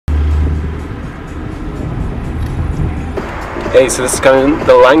Hey, so this is kind of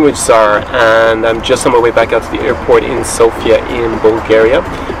the language czar, and I'm just on my way back out to the airport in Sofia in Bulgaria.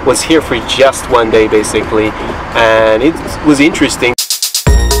 Was here for just one day basically, and it was interesting.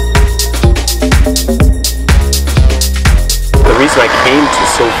 The reason I came to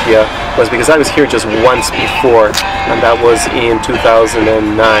Sofia was because I was here just once before, and that was in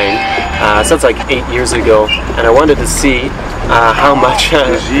 2009. So that's like 8 years ago, and I wanted to see how much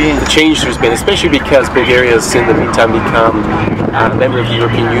the change there's been, especially because Bulgaria has in the meantime become a member of the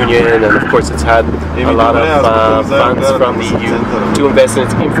European Union, and of course it's had a lot of funds from the EU to invest in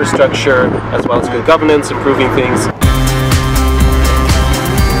its infrastructure as well as good governance, improving things.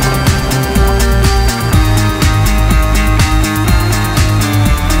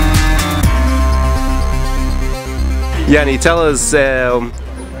 Yanni, tell us,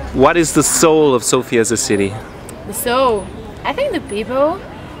 what is the soul of Sofia as a city? The soul? I think the people,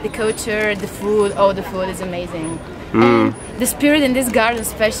 the culture, the food. Oh, the food is amazing. And the spirit in this garden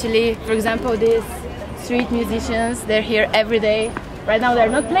especially. For example, these street musicians, they're here every day. Right now they're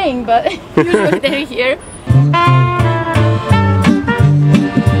not playing, but usually they're here.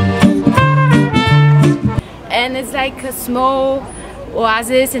 And it's like a small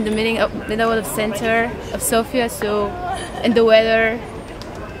oasis in the middle of the center of Sofia, so, and the weather,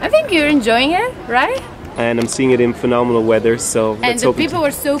 I think you're enjoying it, right? And I'm seeing it in phenomenal weather, so let's hope. And the people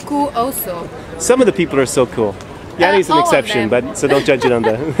are so cool also. Some of the people are so cool. Yanni's an exception, but so don't judge it on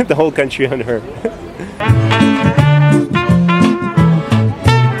the whole country on her.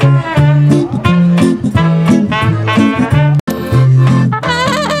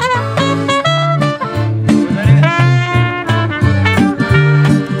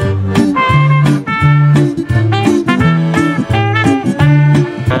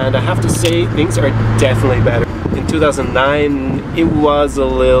 And I have to say, things are definitely better. In 2009, it was a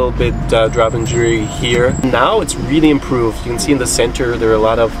little bit drab and dreary here. Now it's really improved. You can see in the center there are a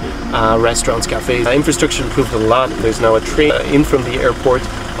lot of restaurants, cafes. Infrastructure improved a lot. There's now a train in from the airport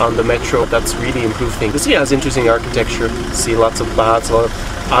on the metro. That's really improved things. The city has interesting architecture. You see lots of baths, a lot of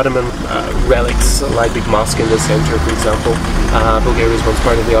Ottoman relics, like big mosque in the center, for example. Bulgaria is once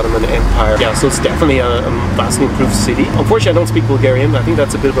part of the Ottoman Empire. Yeah, so it's definitely a vastly improved city. Unfortunately, I don't speak Bulgarian. I think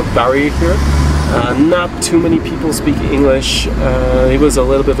that's a bit of a barrier here. Not too many people speak English. It was a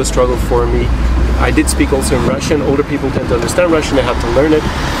little bit of a struggle for me. I did speak also in Russian. Older people tend to understand Russian. They have to learn it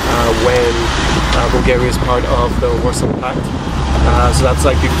when Bulgaria is part of the Warsaw Pact. So that's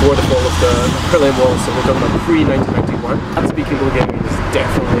like before the fall of the Berlin Wall, so we're talking about pre-1991. Speaking Bulgarian is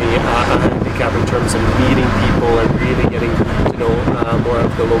definitely a handicap in terms of meeting people and really getting to know more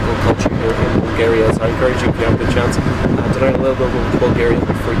of the local culture here in Bulgaria. So I encourage you, if you have the chance, to learn a little bit of Bulgarian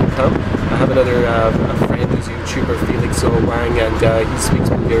before you come. I have another friend who's a YouTuber, Felix Wang, and he speaks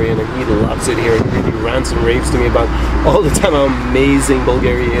Bulgarian and he loves it here. He really rants and raves to me about all the time how amazing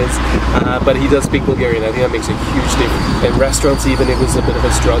Bulgaria is. But he does speak Bulgarian. I think that makes a huge difference. In restaurants even, it was a bit of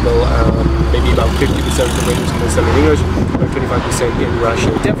a struggle. Maybe about 50% of the waiters understand in English, or 25% in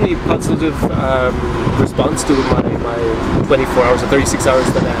Russian. Definitely positive response to my 24 hours or 36 hours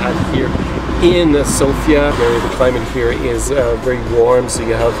that I had here in Sofia. The climate here is very warm, so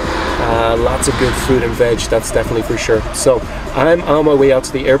you have lots of good fruit and veg, that's definitely for sure. So I'm on my way out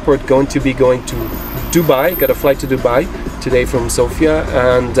to the airport, going to Dubai, got a flight to Dubai today from Sofia,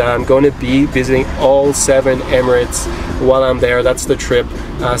 and I'm going to be visiting all 7 Emirates while I'm there. That's the trip.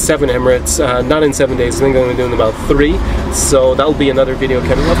 7 Emirates, not in 7 days, I think I'm going to do in about 3. So that'll be another video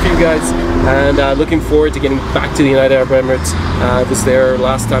coming up for you guys, and looking forward to getting back to the United Arab Emirates. I was there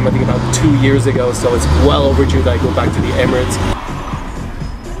last time, I think about 2 years ago, so it's well overdue that I go back to the Emirates.